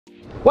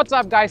What's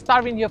up guys,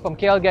 Tarvin here from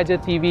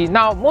KLGadgetTV.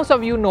 Now, most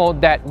of you know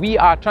that we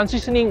are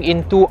transitioning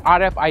into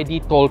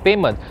RFID toll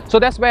payment. So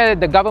that's where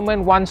the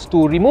government wants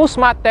to remove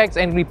SmartTAGs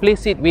and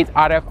replace it with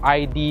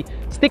RFID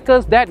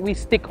stickers that we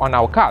stick on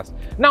our cars.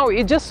 Now,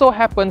 it just so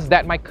happens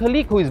that my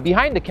colleague who is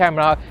behind the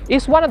camera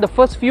is one of the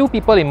first few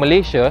people in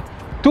Malaysia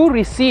to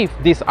receive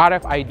these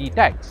RFID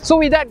tags. So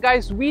with that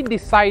guys, we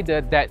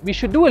decided that we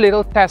should do a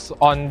little test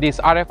on these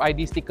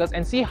RFID stickers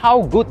and see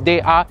how good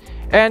they are,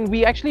 and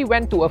we actually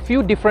went to a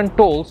few different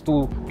tolls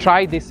to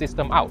try this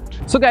system out.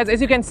 So guys,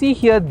 as you can see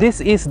here, this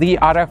is the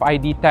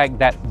RFID tag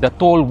that the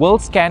toll will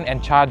scan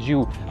and charge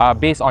you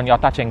based on your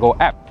Touch and Go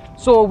app.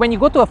 So when you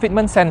go to a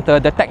fitment center,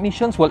 the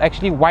technicians will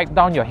actually wipe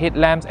down your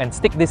headlamps and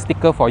stick this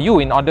sticker for you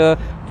in order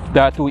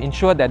to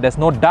ensure that there's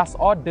no dust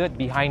or dirt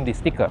behind the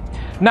sticker.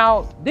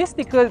 Now, this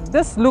sticker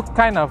does look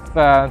kind of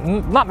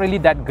not really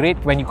that great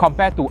when you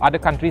compare to other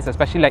countries,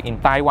 especially like in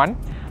Taiwan.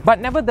 But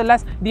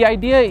nevertheless, the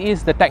idea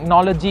is the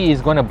technology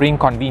is going to bring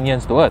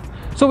convenience to us.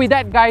 So with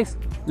that guys,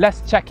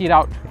 let's check it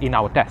out in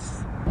our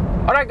test.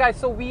 Alright guys,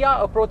 so we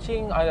are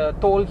approaching a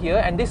toll here,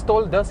 and this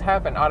toll does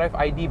have an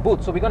RFID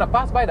booth. So we're going to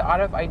pass by the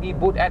RFID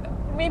booth at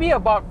maybe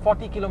about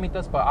 40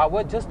 kilometers per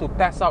hour just to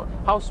test out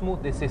how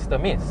smooth this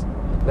system is.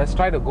 Let's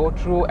try to go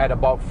through at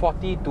about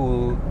 40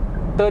 to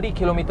 30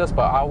 kilometers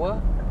per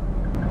hour.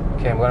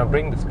 Okay, I'm going to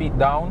bring the speed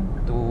down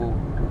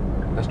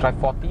to, let's try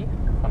 40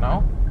 for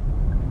now.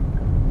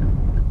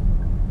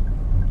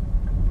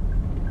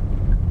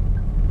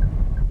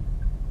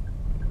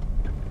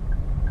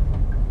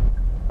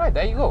 Right,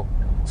 there you go.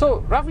 So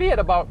roughly at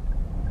about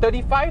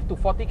 35 to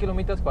 40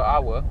 kilometers per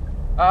hour,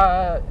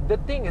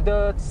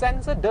 the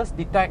sensor does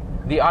detect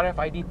the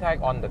RFID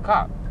tag on the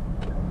car.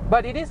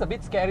 But it is a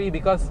bit scary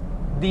because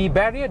the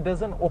barrier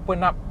doesn't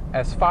open up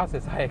as fast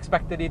as I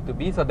expected it to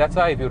be. So that's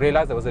why, if you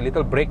realize, there was a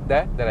little break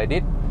there that I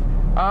did.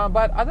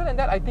 But other than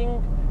that, I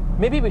think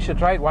maybe we should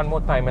try it one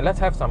more time, and let's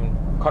have some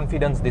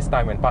confidence this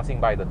time when passing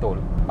by the toll.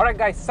 Alright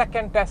guys,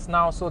 second test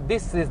now. So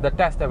this is the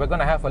test that we're going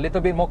to have a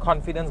little bit more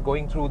confidence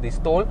going through this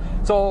toll.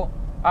 So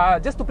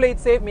just to play it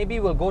safe, maybe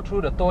we'll go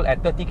through the toll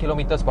at 30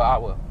 kilometers per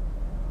hour.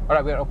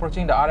 Alright, we're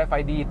approaching the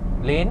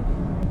RFID lane.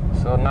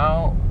 So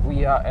now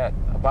we are at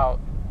about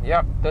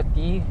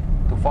 30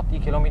 to 40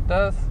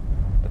 kilometers.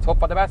 Let's hope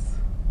for the best.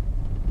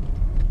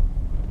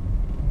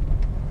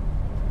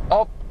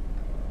 Oh,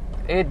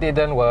 it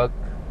didn't work.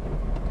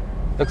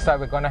 Looks like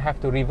we're gonna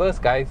have to reverse,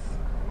 guys.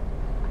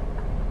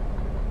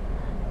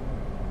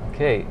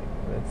 Okay,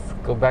 let's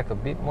go back a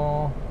bit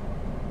more.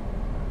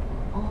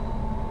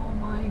 Oh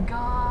my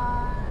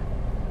god.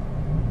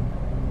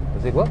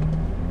 Does it work?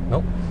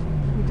 Nope.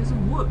 It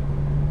doesn't work.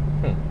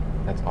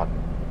 That's odd.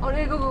 Oh,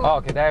 there you go. Oh,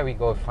 okay, there we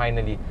go,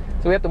 finally.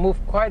 So we have to move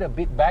quite a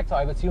bit back, so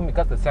I would assume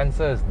because the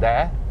sensor is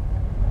there.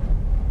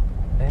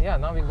 And yeah,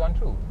 now we've gone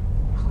through.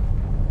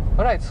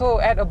 Alright, so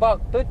at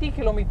about 30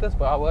 kilometers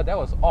per hour, that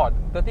was odd.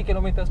 30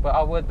 kilometers per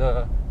hour,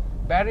 the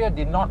barrier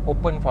did not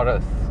open for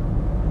us.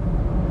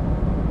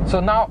 So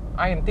now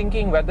I am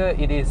thinking whether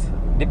it is,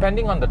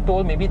 depending on the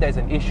toll, maybe there's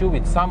an issue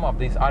with some of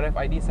these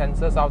RFID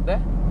sensors out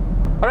there.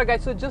 Alright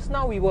guys, so just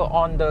now we were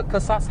on the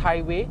KESAS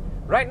highway.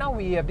 Right now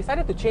we have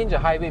decided to change the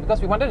highway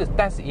because we wanted to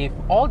test if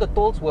all the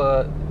tolls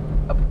were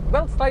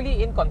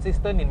slightly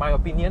inconsistent in my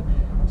opinion.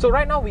 So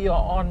right now we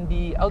are on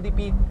the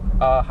LDP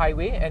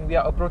highway, and we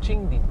are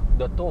approaching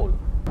the toll.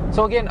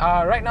 So again,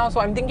 right now,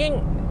 so I'm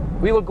thinking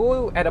we will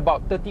go at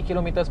about 30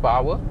 kilometers per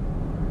hour,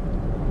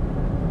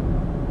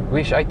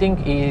 which I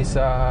think is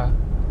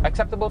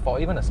acceptable for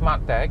even a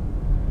smart tag.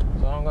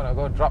 So I'm gonna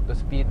go drop the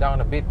speed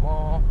down a bit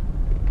more.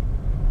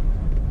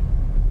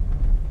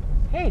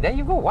 Hey, there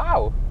you go,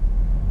 wow!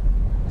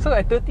 So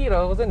at 30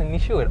 there wasn't an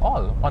issue at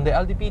all. On the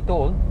LDP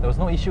toll, there was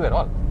no issue at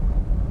all.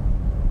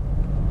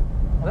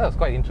 Well, that was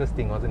quite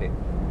interesting, wasn't it?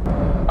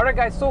 Alright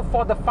guys, so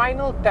for the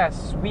final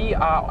test, we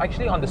are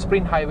actually on the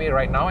Sprint Highway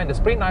right now, and the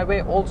Sprint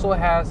Highway also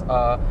has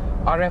a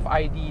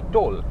RFID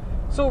toll.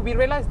 So we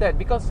realized that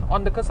because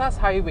on the KESAS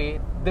highway,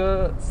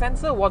 the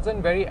sensor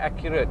wasn't very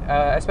accurate,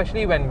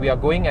 especially when we are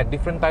going at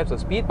different types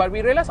of speed. But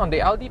we realized on the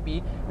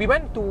LDP, we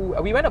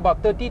went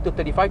about 30 to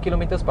 35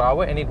 kilometers per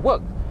hour, and it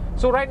worked.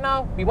 So right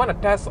now, we want to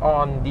test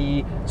on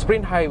the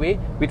Sprint Highway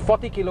with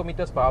 40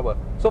 kilometers per hour.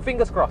 So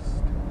fingers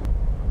crossed.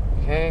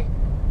 Okay,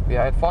 we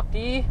are at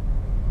 40.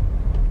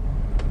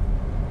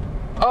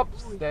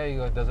 Oops, there you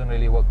go. It doesn't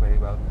really work very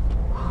well.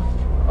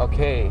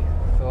 Okay,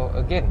 so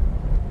again.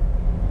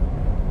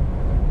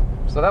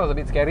 So that was a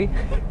bit scary.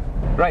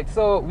 Right,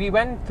 so we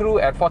went through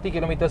at 40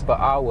 kilometers per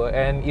hour,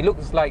 and it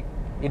looks like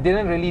it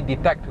didn't really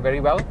detect very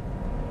well.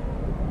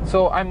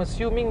 So I'm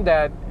assuming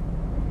that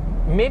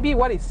maybe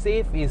what is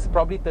safe is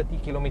probably 30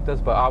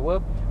 kilometers per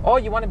hour, or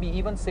you want to be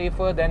even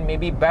safer, then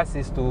maybe best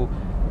is to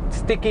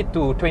stick it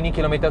to 20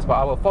 kilometers per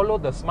hour. Follow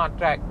the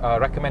SmartTAG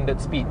recommended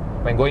speed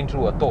when going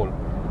through a toll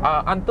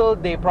until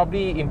they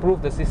probably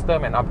improve the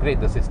system and upgrade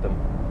the system.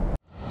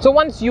 So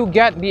once you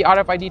get the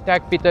RFID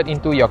tag fitted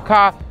into your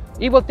car,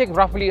 it will take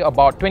roughly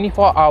about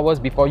 24 hours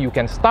before you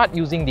can start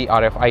using the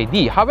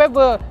RFID.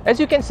 However, as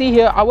you can see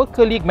here, our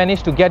colleague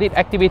managed to get it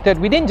activated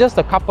within just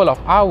a couple of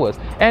hours.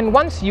 And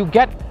once you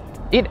get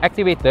it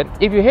activated,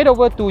 if you head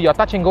over to your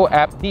Touch and Go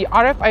app, the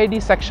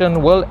RFID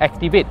section will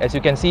activate, as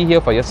you can see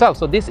here for yourself.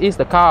 So this is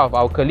the car of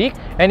our colleague,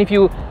 and if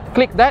you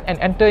click that and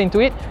enter into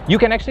it, you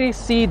can actually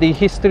see the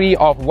history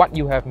of what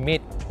you have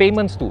made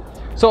payments to.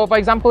 So for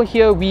example,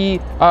 here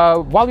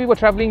while we were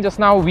traveling just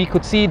now, we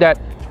could see that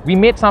we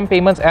made some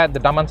payments at the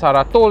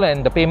Damansara toll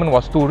and the payment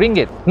was 2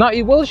 ringgit. Now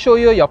it will show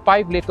you your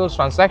 5 latest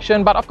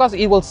transaction, but of course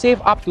it will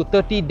save up to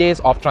 30 days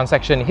of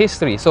transaction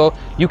history. So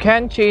you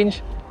can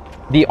change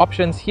the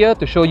options here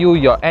to show you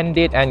your end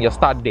date and your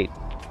start date.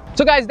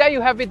 So guys, there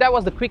you have it. That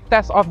was the quick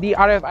test of the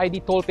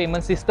RFID toll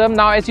payment system.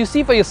 Now as you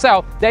see for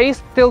yourself, there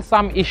is still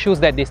some issues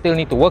that they still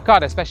need to work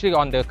out, especially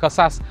on the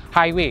KESAS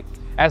highway,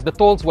 as the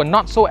tolls were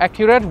not so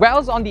accurate,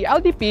 whereas on the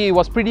LDP it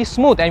was pretty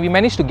smooth and we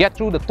managed to get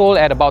through the toll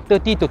at about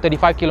 30 to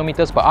 35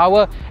 kilometers per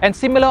hour, and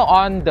similar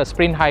on the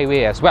sprint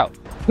highway as well.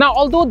 Now,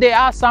 although there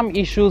are some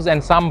issues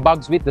and some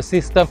bugs with the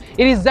system,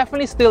 it is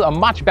definitely still a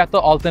much better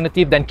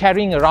alternative than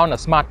carrying around a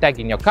smart tag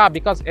in your car,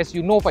 because as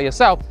you know for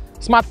yourself,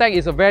 smart tag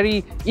is a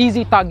very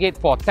easy target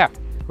for theft.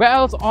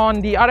 Whereas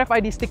on the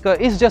RFID sticker,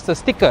 it's just a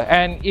sticker,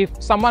 and if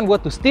someone were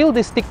to steal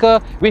this sticker,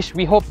 which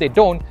we hope they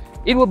don't,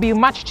 it will be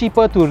much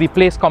cheaper to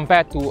replace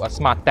compared to a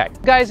smart tag.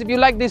 Guys, if you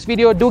like this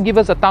video, do give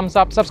us a thumbs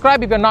up.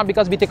 Subscribe if you're not,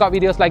 because we take out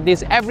videos like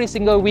this every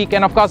single week.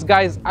 And of course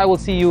guys, I will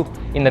see you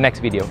in the next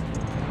video.